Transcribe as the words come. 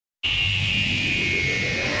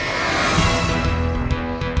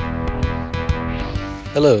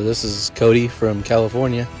Hello, this is Cody from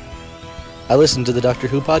California. I listen to the Doctor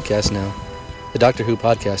Who podcast now. The Doctor Who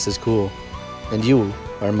podcast is cool, and you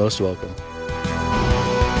are most welcome.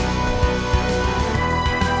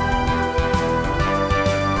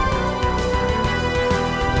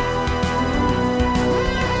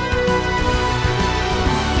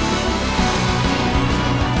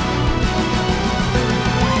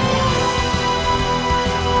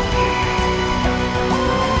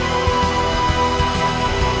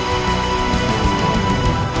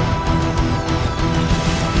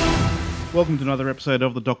 Welcome to another episode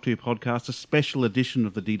of the Doctor Who podcast, a special edition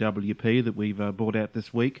of the DWP that we've brought out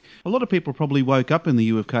this week. A lot of people probably woke up in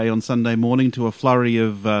the UFK on Sunday morning to a flurry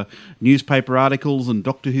of newspaper articles and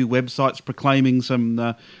Doctor Who websites proclaiming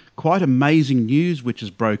some quite amazing news which has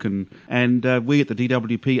broken. And we at the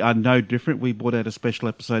DWP are no different. We brought out a special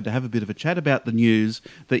episode to have a bit of a chat about the news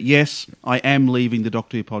that, yes, I am leaving the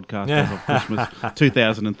Doctor Who podcast as of Christmas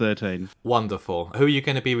 2013. Wonderful. Who are you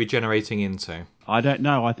going to be regenerating into? I don't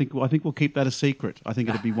know. I think we'll keep that a secret. I think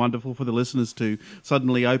it'd be wonderful for the listeners to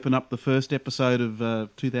suddenly open up the first episode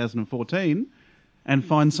of 2014 and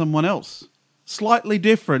find someone else. Slightly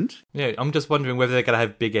different. Yeah, I'm just wondering whether they're going to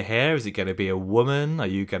have bigger hair. Is it going to be a woman? Are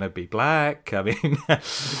you going to be black? I mean,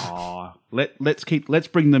 let's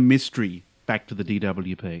bring the mystery back to the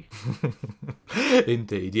DWP.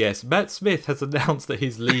 Indeed, yes. Matt Smith has announced that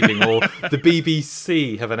he's leaving, or the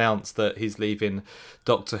BBC have announced that he's leaving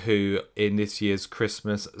Doctor Who in this year's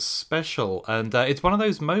Christmas special. And it's one of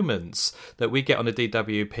those moments that we get on the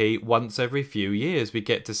DWP once every few years. We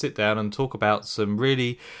get to sit down and talk about some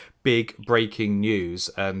really big breaking news.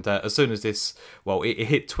 And as soon as this, it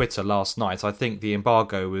hit Twitter last night. I think the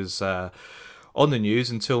embargo was on the news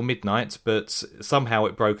until midnight, but somehow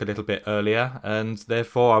it broke a little bit earlier, and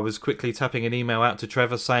therefore I was quickly tapping an email out to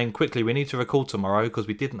Trevor saying, quickly, we need to record tomorrow because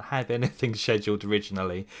we didn't have anything scheduled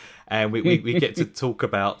originally, and we get to talk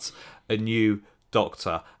about a new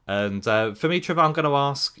Doctor. And for me, Trevor, I'm going to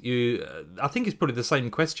ask you, I think it's probably the same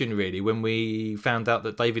question really, when we found out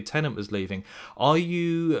that David Tennant was leaving. Are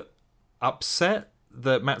you upset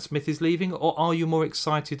that Matt Smith is leaving, or are you more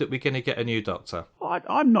excited that we're going to get a new Doctor?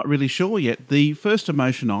 I'm not really sure yet. The first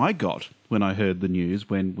emotion I got when I heard the news,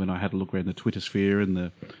 when I had a look around the Twitter sphere and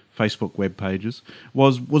the Facebook web pages,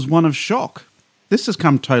 was one of shock. This has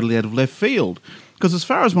come totally out of left field. Because as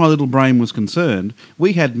far as my little brain was concerned,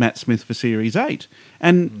 we had Matt Smith for Series 8.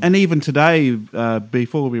 And even today,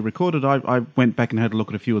 before we recorded, I went back and had a look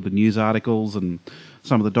at a few of the news articles and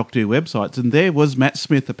some of the Doctor Who websites, and there was Matt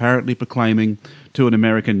Smith apparently proclaiming to an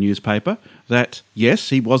American newspaper that, yes,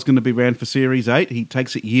 he was going to be around for Series 8, he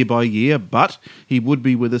takes it year by year, but he would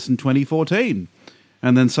be with us in 2014.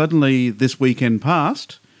 And then suddenly, this weekend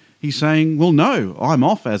passed, he's saying, well, no, I'm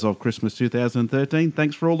off as of Christmas 2013,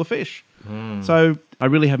 thanks for all the fish. So I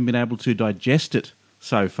really haven't been able to digest it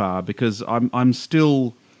so far, because I'm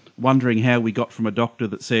still wondering how we got from a doctor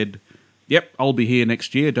that said, yep, I'll be here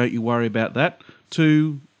next year, don't you worry about that,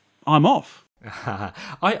 to I'm off.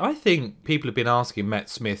 I think people have been asking Matt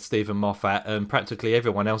Smith, Stephen Moffat, and practically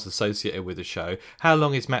everyone else associated with the show, how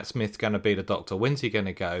long is Matt Smith going to be the Doctor? When's he going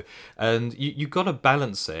to go? And you've got to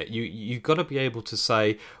balance it. You've got to be able to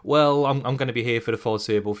say, well, I'm going to be here for the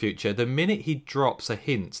foreseeable future. The minute he drops a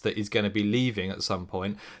hint that he's going to be leaving at some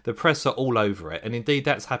point, the press are all over it. And indeed,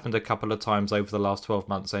 that's happened a couple of times over the last 12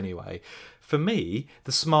 months anyway. For me,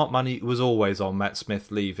 the smart money was always on Matt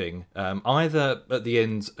Smith leaving, either at the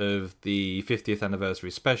end of the 50th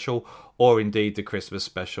anniversary special, or indeed the Christmas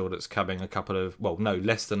special that's coming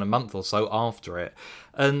less than a month or so after it.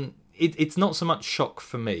 And it's not so much shock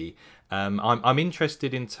for me. I'm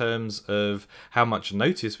interested in terms of how much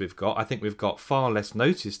notice we've got. I think we've got far less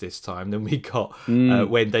notice this time than we got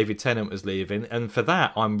when David Tennant was leaving. And for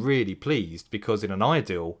that, I'm really pleased, because in an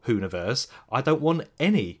ideal Whoniverse, I don't want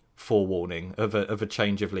any forewarning of a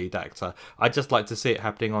change of lead actor. I'd just like to see it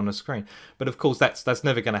happening on the screen. But of course, that's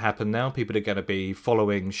never going to happen now. People are going to be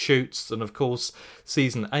following shoots. And of course,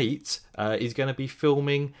 Season 8 is going to be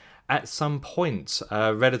filming at some point,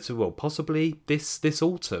 possibly this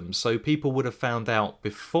autumn. So people would have found out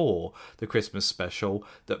before the Christmas special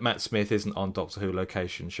that Matt Smith isn't on Doctor Who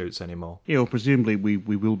location shoots anymore. Yeah, well, presumably we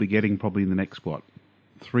will be getting probably in the next,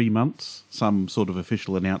 3 months, some sort of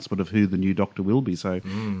official announcement of who the new Doctor will be. So,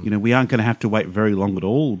 we aren't going to have to wait very long at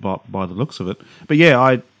all by the looks of it. But yeah,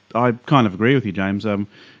 I kind of agree with you, James.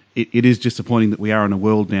 It is disappointing that we are in a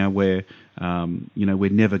world now where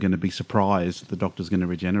we're never going to be surprised the Doctor's going to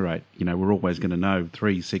regenerate. We're always going to know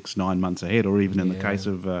 3, 6, 9 months ahead, or even in the case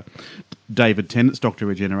of David Tennant's Doctor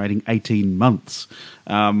regenerating, 18 months.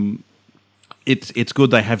 it's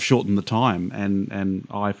good they have shortened the time, and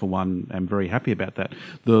I, for one, am very happy about that.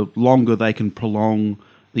 The longer they can prolong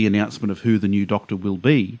the announcement of who the new Doctor will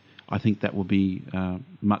be, I think that will be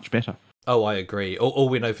much better. Oh, I agree. All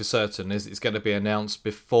we know for certain is it's going to be announced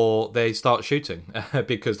before they start shooting,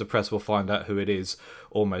 because the press will find out who it is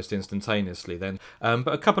almost instantaneously then.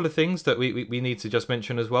 But a couple of things that we need to just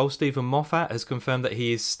mention as well. Stephen Moffat has confirmed that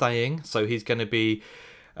he is staying, so he's going to be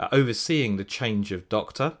overseeing the change of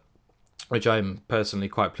Doctor, which I'm personally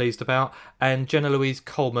quite pleased about. And Jenna Louise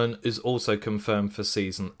Coleman is also confirmed for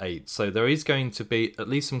Season 8. So there is going to be at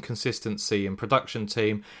least some consistency in production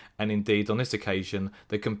team, and indeed, on this occasion,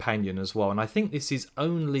 the companion as well. And I think this is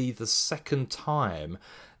only the second time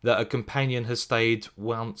that a companion has stayed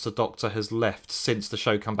once a Doctor has left since the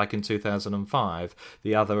show come back in 2005.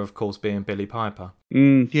 The other, of course, being Billie Piper.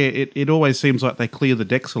 It always seems like they clear the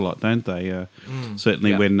decks a lot, don't they?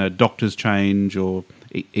 Certainly when Doctors change, or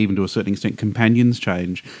even to a certain extent companions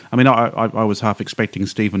change. I mean, I was half expecting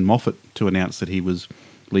Stephen Moffat to announce that he was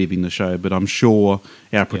leaving the show, but I'm sure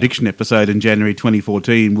our prediction episode in January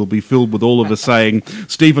 2014 will be filled with all of us saying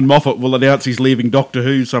Stephen Moffat will announce he's leaving Doctor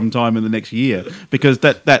Who sometime in the next year, because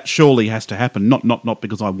that surely has to happen. Not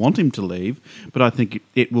because I want him to leave, but I think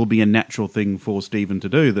it will be a natural thing for Stephen to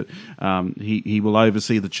do, that he will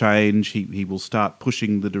oversee the change, he will start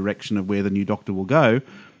pushing the direction of where the new Doctor will go,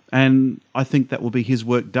 and I think that will be his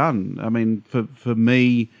work done. I mean, for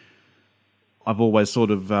me, I've always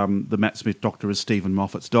thought of the Matt Smith Doctor as Stephen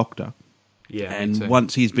Moffat's Doctor. Yeah, and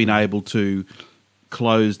once he's been able to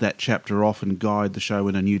close that chapter off and guide the show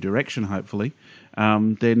in a new direction, hopefully,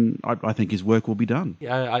 then I think his work will be done.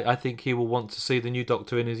 Yeah, I think he will want to see the new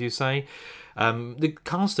Doctor in, as you say. The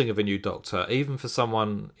casting of a new Doctor, even for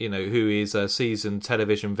someone who is a seasoned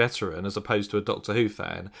television veteran as opposed to a Doctor Who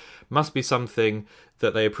fan, must be something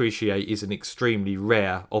that they appreciate is an extremely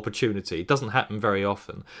rare opportunity. It doesn't happen very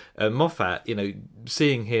often. Moffat,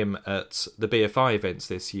 seeing him at the BFI events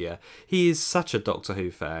this year, he is such a Doctor Who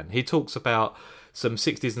fan. He talks about some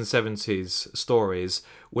 60s and 70s stories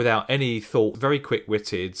without any thought, very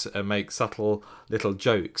quick-witted, and makes subtle little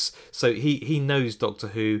jokes. So he knows Doctor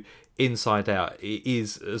Who inside out. It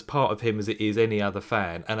is as part of him as it is any other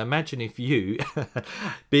fan. And imagine if you,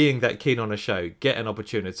 being that keen on a show, get an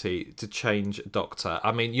opportunity to change Doctor.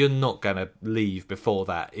 I mean, you're not going to leave before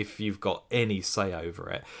that if you've got any say over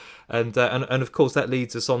it. And of course that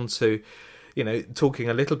leads us on to talking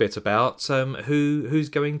a little bit about who's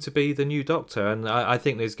going to be the new Doctor. And I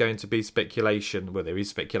think there's going to be speculation. Well, there is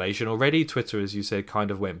speculation already. Twitter, as you said,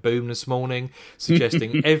 kind of went boom this morning,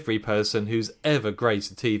 suggesting every person who's ever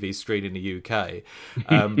graced a TV screen in the UK.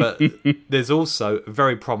 But there's also a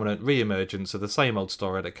very prominent re-emergence of the same old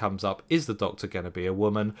story that comes up. Is the Doctor going to be a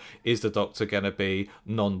woman? Is the Doctor going to be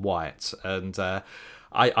non-white? And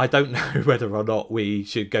I don't know whether or not we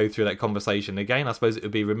should go through that conversation again. I suppose it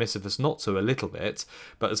would be remiss of us not to a little bit.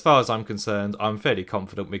 But as far as I'm concerned, I'm fairly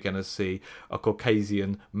confident we're going to see a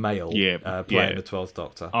Caucasian male playing the 12th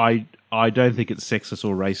Doctor. I don't think it's sexist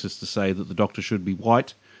or racist to say that the Doctor should be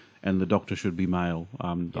white and the Doctor should be male.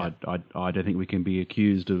 I don't think we can be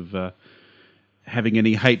accused of having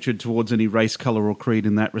any hatred towards any race, colour or creed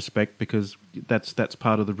in that respect, because that's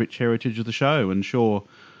part of the rich heritage of the show. And sure,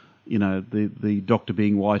 the Doctor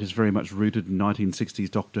being white is very much rooted in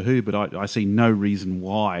 1960s Doctor Who, but I see no reason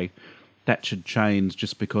why that should change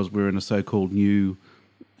just because we're in a so-called new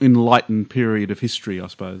enlightened period of history, I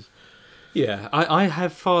suppose. Yeah, I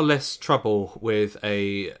have far less trouble with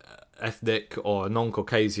a ethnic or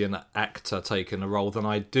non-Caucasian actor taking a role than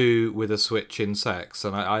I do with a switch in sex.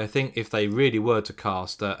 And I think if they really were to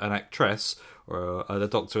cast an actress or the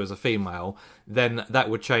Doctor as a female, then that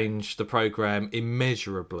would change the programme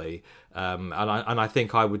immeasurably. And I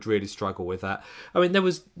think I would really struggle with that. I mean, there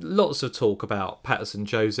was lots of talk about Patterson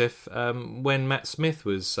Joseph when Matt Smith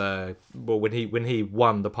was when he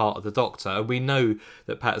won the part of the Doctor. And we know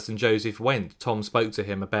that Patterson Joseph went. Tom spoke to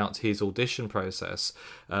him about his audition process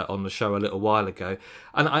on the show a little while ago,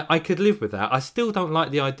 and I could live with that. I still don't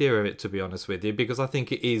like the idea of it, to be honest with you, because I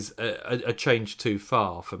think it is a change too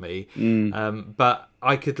far for me. But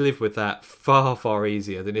I could live with that far, far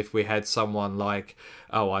easier than if we had someone like,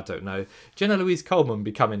 I don't know, Jenna Louise Coleman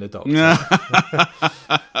becoming the Doctor.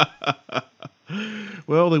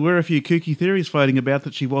 Well, there were a few kooky theories floating about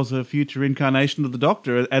that she was a future incarnation of the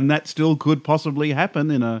Doctor, and that still could possibly happen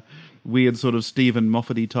in a weird sort of Stephen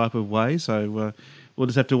Moffat-y type of way. So we'll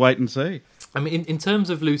just have to wait and see. I mean, in terms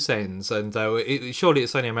of loose ends, and surely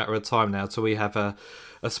it's only a matter of time now till we have a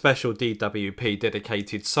special DWP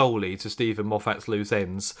dedicated solely to Stephen Moffat's loose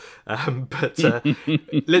ends.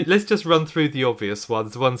 Let's just run through the obvious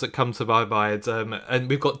ones, the ones that come to my mind. And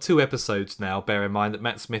we've got 2 episodes now, bear in mind, that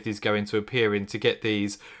Matt Smith is going to appear in to get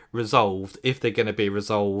these resolved, if they're going to be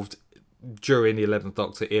resolved during the 11th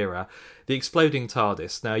Doctor era. The exploding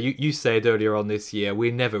TARDIS. Now, you said earlier on this year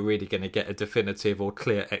we're never really going to get a definitive or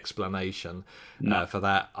clear explanation for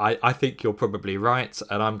that. I think you're probably right,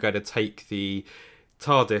 and I'm going to take the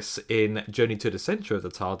TARDIS in Journey to the Centre of the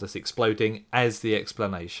TARDIS exploding as the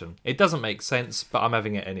explanation. It doesn't make sense, but I'm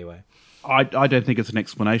having it anyway. I don't think it's an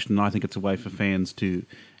explanation. I think it's a way for fans to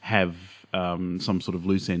have some sort of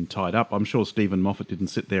loose end tied up. I'm sure Stephen Moffat didn't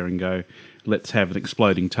sit there and go, let's have an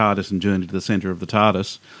exploding TARDIS and Journey to the Centre of the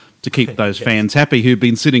TARDIS to keep those fans happy who've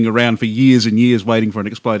been sitting around for years and years waiting for an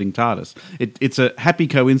exploding TARDIS. It's a happy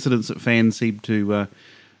coincidence that fans seem to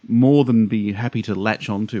more than be happy to latch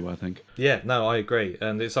onto, I think. Yeah, no, I agree.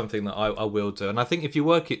 And it's something that I will do. And I think if you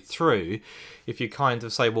work it through, if you kind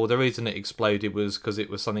of say, well, the reason it exploded was because it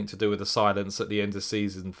was something to do with the silence at the end of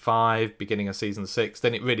season 5, beginning of season 6,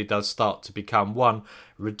 then it really does start to become, 1,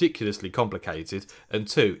 ridiculously complicated, and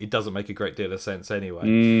 2, it doesn't make a great deal of sense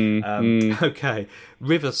anyway. Okay,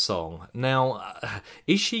 River Song. Now,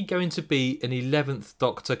 is she going to be an 11th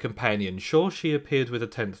Doctor companion? Sure, she appeared with a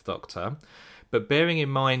 10th Doctor, but bearing in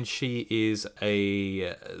mind she is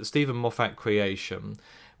a Stephen Moffat creation,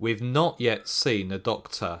 we've not yet seen a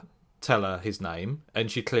Doctor tell her his name, and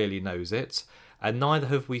she clearly knows it, and neither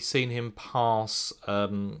have we seen him pass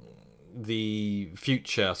the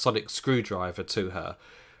future sonic screwdriver to her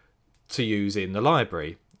to use in the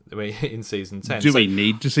library in season 10. Do we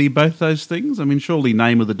need to see both those things? I mean, surely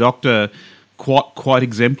Name of the Doctor quite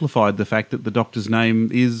exemplified the fact that the Doctor's name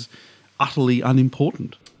is utterly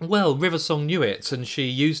unimportant. Well, River Song knew it, and she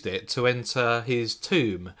used it to enter his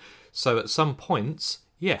tomb. So at some points,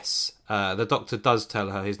 yes, the Doctor does tell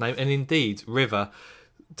her his name. And indeed, River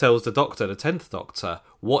tells the Doctor, the 10th Doctor,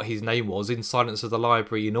 what his name was in Silence of the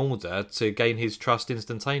Library in order to gain his trust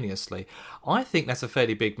instantaneously. I think that's a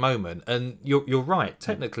fairly big moment. And you're right.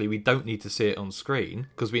 Technically, we don't need to see it on screen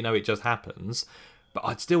because we know it just happens. But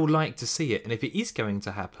I'd still like to see it. And if it is going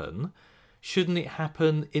to happen, shouldn't it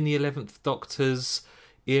happen in the 11th Doctor's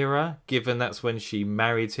era, given that's when she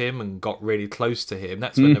married him and got really close to him?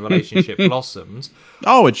 That's when the relationship blossomed.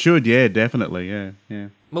 Oh, it should, yeah, definitely, yeah.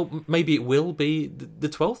 Well, maybe it will be the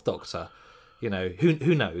 12th Doctor. You know,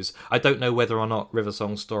 who knows? I don't know whether or not River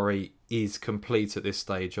Song's story is complete at this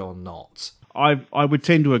stage or not. I would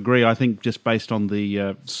tend to agree. I think just based on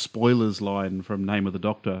the spoilers line from Name of the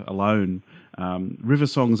Doctor alone, River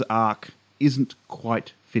Song's arc isn't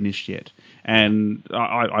quite finished yet. And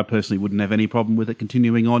I personally wouldn't have any problem with it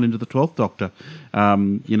continuing on into the 12th Doctor.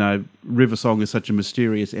 You know, River Song is such a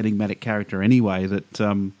mysterious, enigmatic character anyway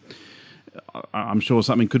that I'm sure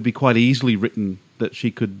something could be quite easily written that she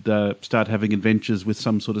could start having adventures with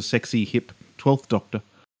some sort of sexy, hip 12th Doctor.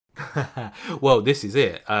 Well, this is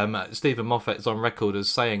it. Stephen Moffat is on record as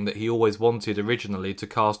saying that he always wanted originally to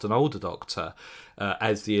cast an older Doctor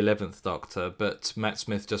as the 11th Doctor, but Matt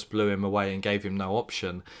Smith just blew him away and gave him no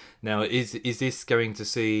option. Now, is this going to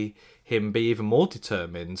see him be even more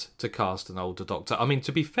determined to cast an older Doctor? I mean,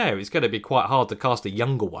 to be fair, it's going to be quite hard to cast a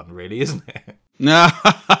younger one, really, isn't it? No,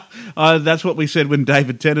 that's what we said when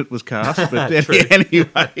David Tennant was cast. But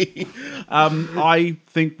anyway, I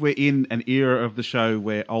think we're in an era of the show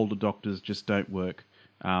where older Doctors just don't work.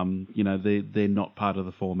 You know, they're not part of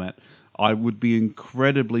the format. I would be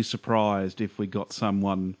incredibly surprised if we got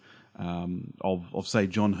someone of say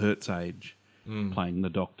John Hurt's age playing the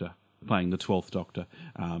Doctor, playing the 12th Doctor.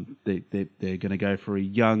 They're going to go for a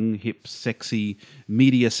young, hip, sexy,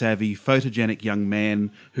 media-savvy, photogenic young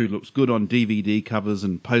man who looks good on DVD covers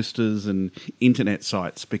and posters and internet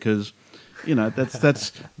sites because, you know,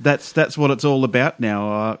 that's what it's all about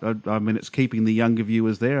now. I mean, it's keeping the younger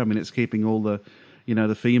viewers there. I mean, it's keeping all the, you know,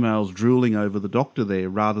 the females drooling over the Doctor there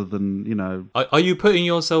rather than, you know... Are you putting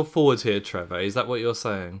yourself forward here, Trevor? Is that what you're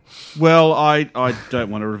saying? Well, I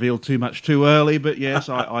don't want to reveal too much too early, but yes,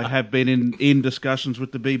 I have been in discussions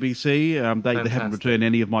with the BBC. They haven't returned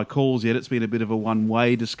any of my calls yet. It's been a bit of a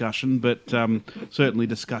one-way discussion, but certainly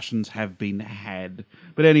discussions have been had.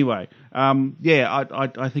 But anyway, I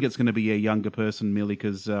think it's going to be a younger person merely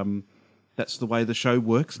because that's the way the show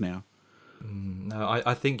works now. No,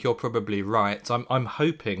 I think you're probably right. I'm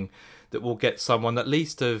hoping that we'll get someone at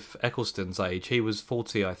least of Eccleston's age. He was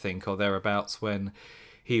 40, I think, or thereabouts when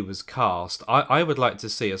he was cast. I would like to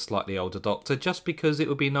see a slightly older Doctor, just because it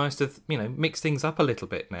would be nice to, mix things up a little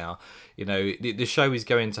bit now. The show is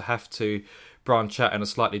going to have to branch out in a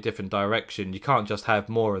slightly different direction. You can't just have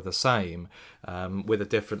more of the same with a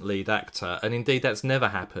different lead actor. And indeed, that's never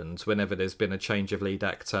happened whenever there's been a change of lead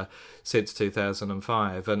actor since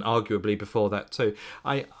 2005, and arguably before that too.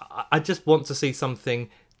 I just want to see something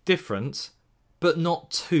different, but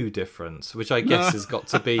not too different, which I guess has got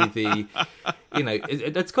to be the,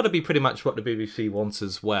 it's got to be pretty much what the BBC wants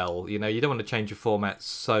as well. You don't want to change your format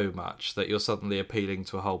so much that you're suddenly appealing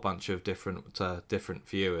to a whole bunch of different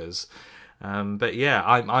viewers. But yeah,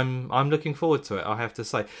 I'm looking forward to it, I have to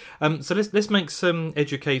say. So let's make some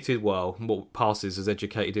educated, what passes as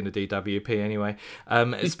educated in the DWP anyway,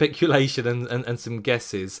 speculation and some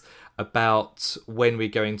guesses about when we're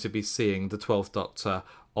going to be seeing the 12th Doctor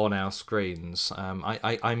on our screens.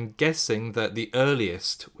 I'm guessing that the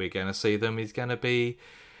earliest we're going to see them is going to be,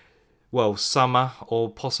 summer or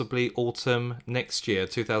possibly autumn next year,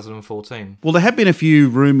 2014. Well, there have been a few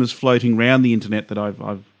rumours floating around the internet that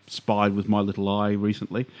I've spied with my little eye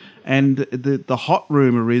recently, and the hot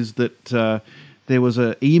rumour is that there was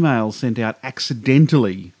an email sent out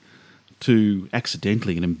accidentally,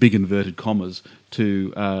 and in big inverted commas,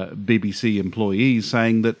 to BBC employees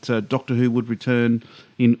saying that Doctor Who would return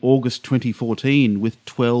in August 2014 with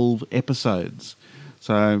 12 episodes.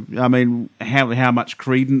 So, I mean, how much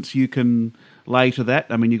credence you can lay to that?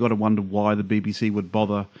 I mean, you've got to wonder why the BBC would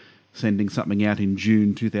bother sending something out in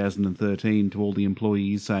June 2013 to all the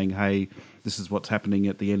employees saying, hey, this is what's happening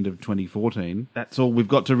at the end of 2014. That's all we've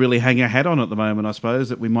got to really hang our hat on at the moment, I suppose,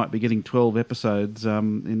 that we might be getting 12 episodes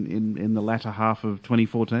in the latter half of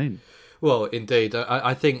 2014. Well, indeed.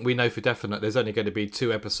 I think we know for definite there's only going to be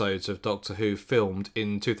 2 episodes of Doctor Who filmed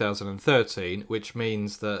in 2013, which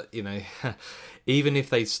means that, even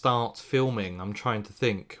if they start filming, I'm trying to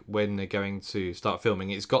think when they're going to start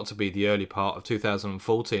filming, it's got to be the early part of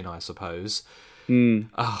 2014, I suppose.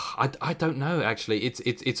 I don't know, actually.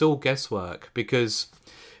 It's all guesswork, because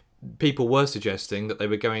people were suggesting that they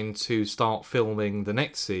were going to start filming the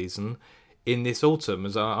next season in this autumn,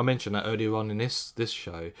 as I mentioned that earlier on in this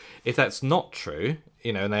show. If that's not true,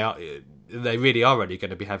 and they really are only going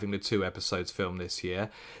to be having the 2 episodes filmed this year,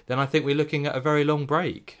 then I think we're looking at a very long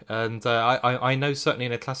break. And I know certainly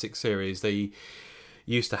in a classic series they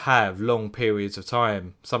used to have long periods of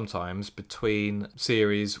time sometimes between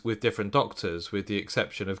series with different Doctors, with the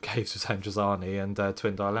exception of Caves of San Giovanni and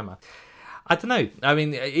Twin Dilemma. I don't know. I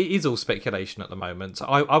mean, it is all speculation at the moment.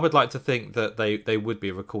 I would like to think that they would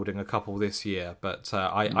be recording a couple this year, but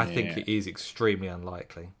I think it is extremely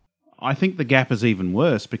unlikely. I think the gap is even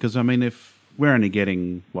worse, because, I mean, if we're only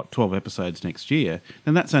getting, 12 episodes next year,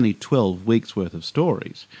 then that's only 12 weeks' worth of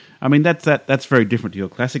stories. I mean, that's very different to your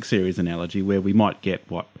classic series analogy, where we might get,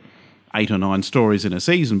 8 or 9 stories in a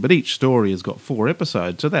season, but each story has got 4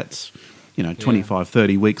 episodes, so that's, 25,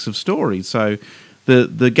 30 weeks of stories. So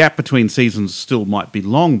the gap between seasons still might be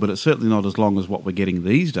long, but it's certainly not as long as what we're getting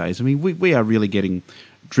these days. I mean, we are really getting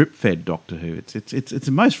drip-fed Doctor Who. It's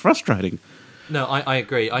most frustrating. No, I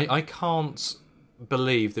agree. I can't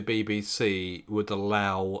believe the BBC would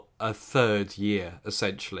allow a third year,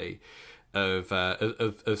 essentially,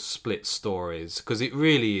 of split stories, because it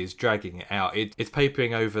really is dragging it out. It's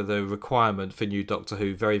papering over the requirement for new Doctor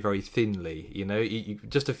Who very, very thinly.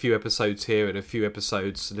 Just a few episodes here and a few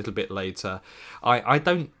episodes a little bit later. I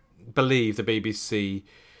don't believe the BBC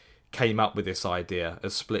came up with this idea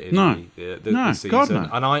of splitting the season. God, no.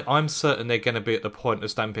 And I'm certain they're going to be at the point of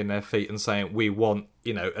stamping their feet and saying, we want,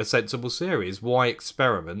 a sensible series. Why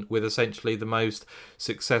experiment with essentially the most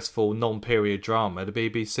successful non-period drama the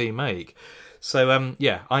BBC make? So,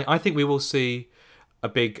 I think we will see a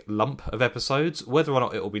big lump of episodes. Whether or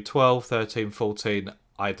not it will be 12, 13, 14,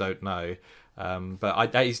 I don't know.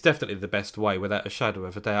 But that is definitely the best way, without a shadow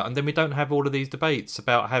of a doubt. And then we don't have all of these debates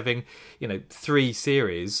about having, 3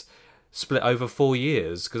 series split over 4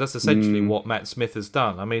 years, because that's essentially what Matt Smith has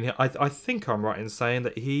done. I mean, I think I'm right in saying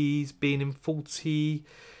that he's been in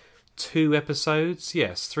 42 episodes.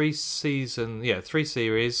 Yes, 3 series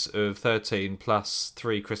of 13 plus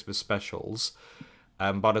 3 Christmas specials.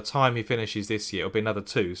 By the time he finishes this year, it'll be another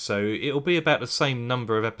 2. So it'll be about the same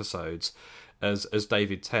number of episodes as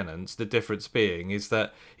David Tennant's. The difference being is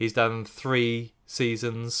that he's done 3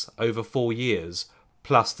 seasons over 4 years,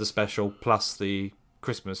 plus the special, plus the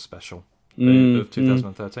Christmas special of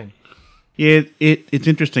 2013. Yeah, it's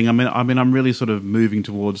interesting. I mean, I'm really sort of moving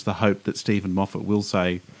towards the hope that Stephen Moffat will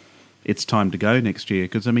say it's time to go next year.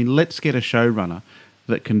 Because, I mean, let's get a showrunner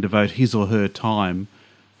that can devote his or her time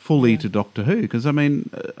fully to Doctor Who. Because, I mean,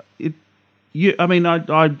 I mean,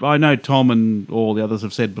 I know Tom and all the others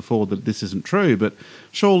have said before that this isn't true, but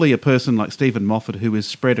surely a person like Stephen Moffat, who is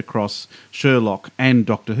spread across Sherlock and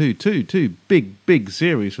Doctor Who, two big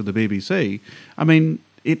series for the BBC, I mean,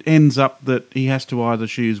 it ends up that he has to either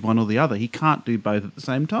choose one or the other. He can't do both at the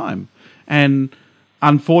same time. And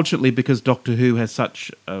unfortunately, because Doctor Who has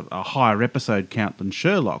such a higher episode count than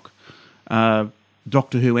Sherlock,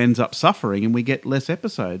 Doctor Who ends up suffering and we get less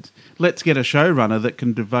episodes. Let's get a showrunner that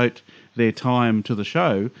can devote their time to the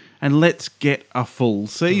show, and let's get a full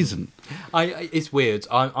season. It's weird.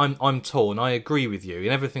 I'm torn. I agree with you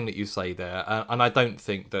in everything that you say there, and I don't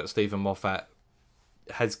think that Stephen Moffat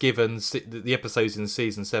has given the episodes in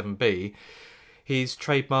season 7B his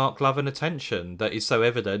trademark love and attention that is so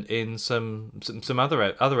evident in some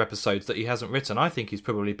other episodes that he hasn't written. I think he's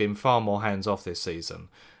probably been far more hands off this season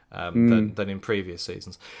than in previous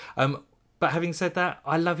seasons. But having said that,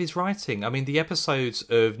 I love his writing. I mean, the episodes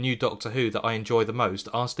of New Doctor Who that I enjoy the most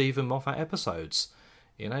are Stephen Moffat episodes.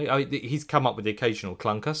 You know, he's come up with the occasional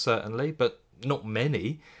clunker, certainly, but not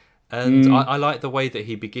many. And I like the way that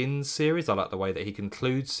he begins series. I like the way that he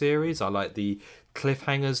concludes series. I like the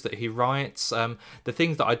cliffhangers that he writes. The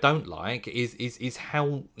things that I don't like is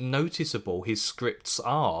how noticeable his scripts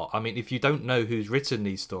are. I mean, if you don't know who's written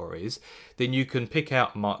these stories, then you can pick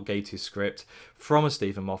out Mark Gatiss' script from a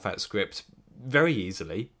Stephen Moffat script very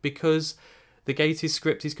easily, because the Gatiss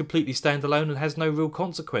script is completely standalone and has no real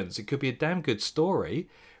consequence. It could be a damn good story,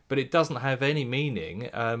 but it doesn't have any meaning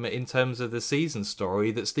in terms of the season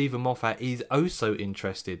story that Stephen Moffat is also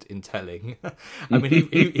interested in telling. I mean,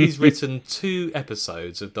 he's written 2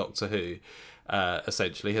 episodes of Doctor Who,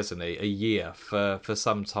 essentially, hasn't he? A year for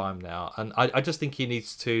some time now. And I just think he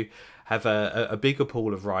needs to have a bigger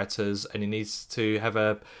pool of writers, and he needs to have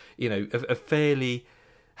a fairly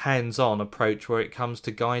hands-on approach where it comes to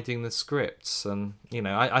guiding the scripts. And,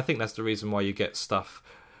 I think that's the reason why you get stuff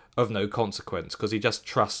of no consequence, because he just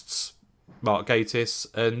trusts Mark Gatiss.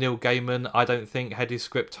 Neil Gaiman, I don't think, had his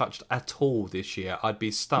script touched at all this year. I'd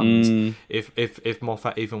be stunned if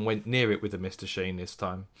Moffat even went near it with a Mr. Sheen this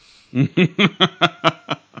time.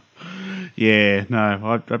 Yeah,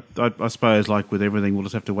 no, I suppose, like with everything, we'll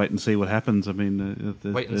just have to wait and see what happens. I mean,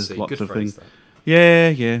 there's see. lots Good of phrase, things. though.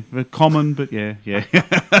 Yeah, common, but yeah.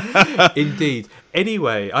 Indeed.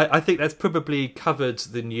 Anyway, I think that's probably covered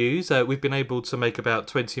the news. We've been able to make about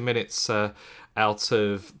 20 minutes out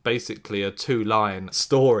of basically a 2-line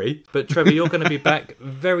story. But Trevor, you're going to be back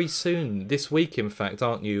very soon, this week in fact,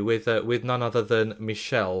 aren't you, with none other than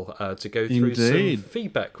Michelle to go through some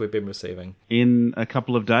feedback we've been receiving. In a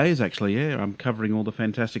couple of days, actually, yeah. I'm covering all the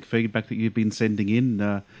fantastic feedback that you've been sending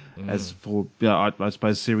in as for, I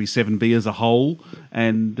suppose, Series 7B as a whole,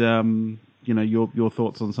 and your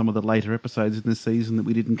thoughts on some of the later episodes in this season that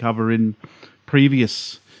we didn't cover in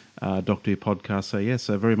previous Doctor Who podcasts.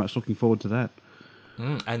 So very much looking forward to that.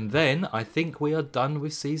 And then I think we are done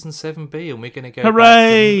with season 7B, and we're going to go.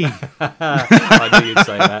 Hooray! I knew you'd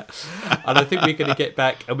say that. And I think we're going to get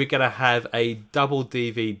back, and we're going to have a double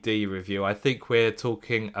DVD review. I think we're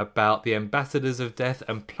talking about The Ambassadors of Death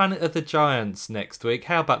and Planet of the Giants next week.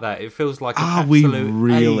 How about that? It feels like an absolute we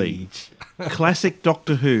really? age. Classic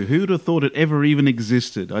Doctor Who. Who would have thought it ever even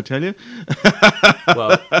existed? I tell you.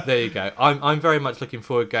 Well, there you go. I'm very much looking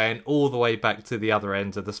forward going all the way back to the other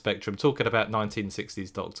end of the spectrum, talking about 1960s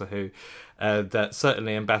Doctor Who. That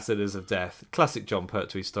certainly Ambassadors of Death, classic John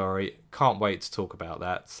Pertwee story. Can't wait to talk about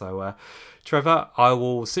that. So, Trevor, I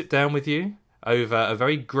will sit down with you over a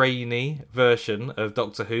very grainy version of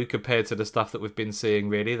Doctor Who compared to the stuff that we've been seeing,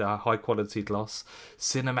 really, the high-quality gloss,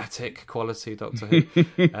 cinematic quality Doctor Who.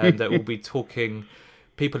 And we'll be talking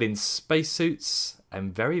people in spacesuits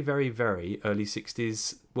and very, very, very early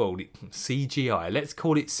 60s, well, CGI. Let's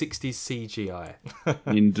call it 60s CGI.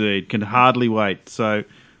 Indeed. Can hardly wait. So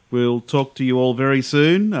we'll talk to you all very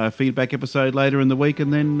soon. A feedback episode later in the week,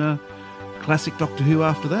 and then classic Doctor Who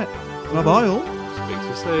after that. Bye-bye, all. Speak to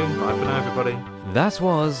you soon. Bye for now, everybody. That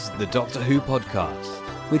was the Doctor Who podcast,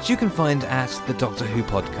 which you can find at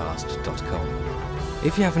thedoctorwhopodcast.com.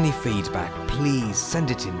 If you have any feedback, please send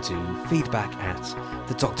it in to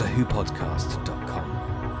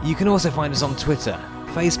feedback@thedoctorwhopodcast.com. You can also find us on Twitter,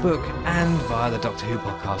 Facebook, and via the Doctor Who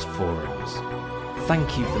podcast forums.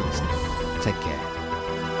 Thank you for listening. Take care.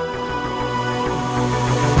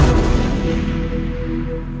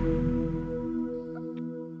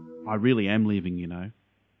 I really am leaving, and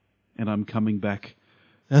I'm coming back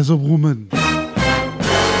as a woman.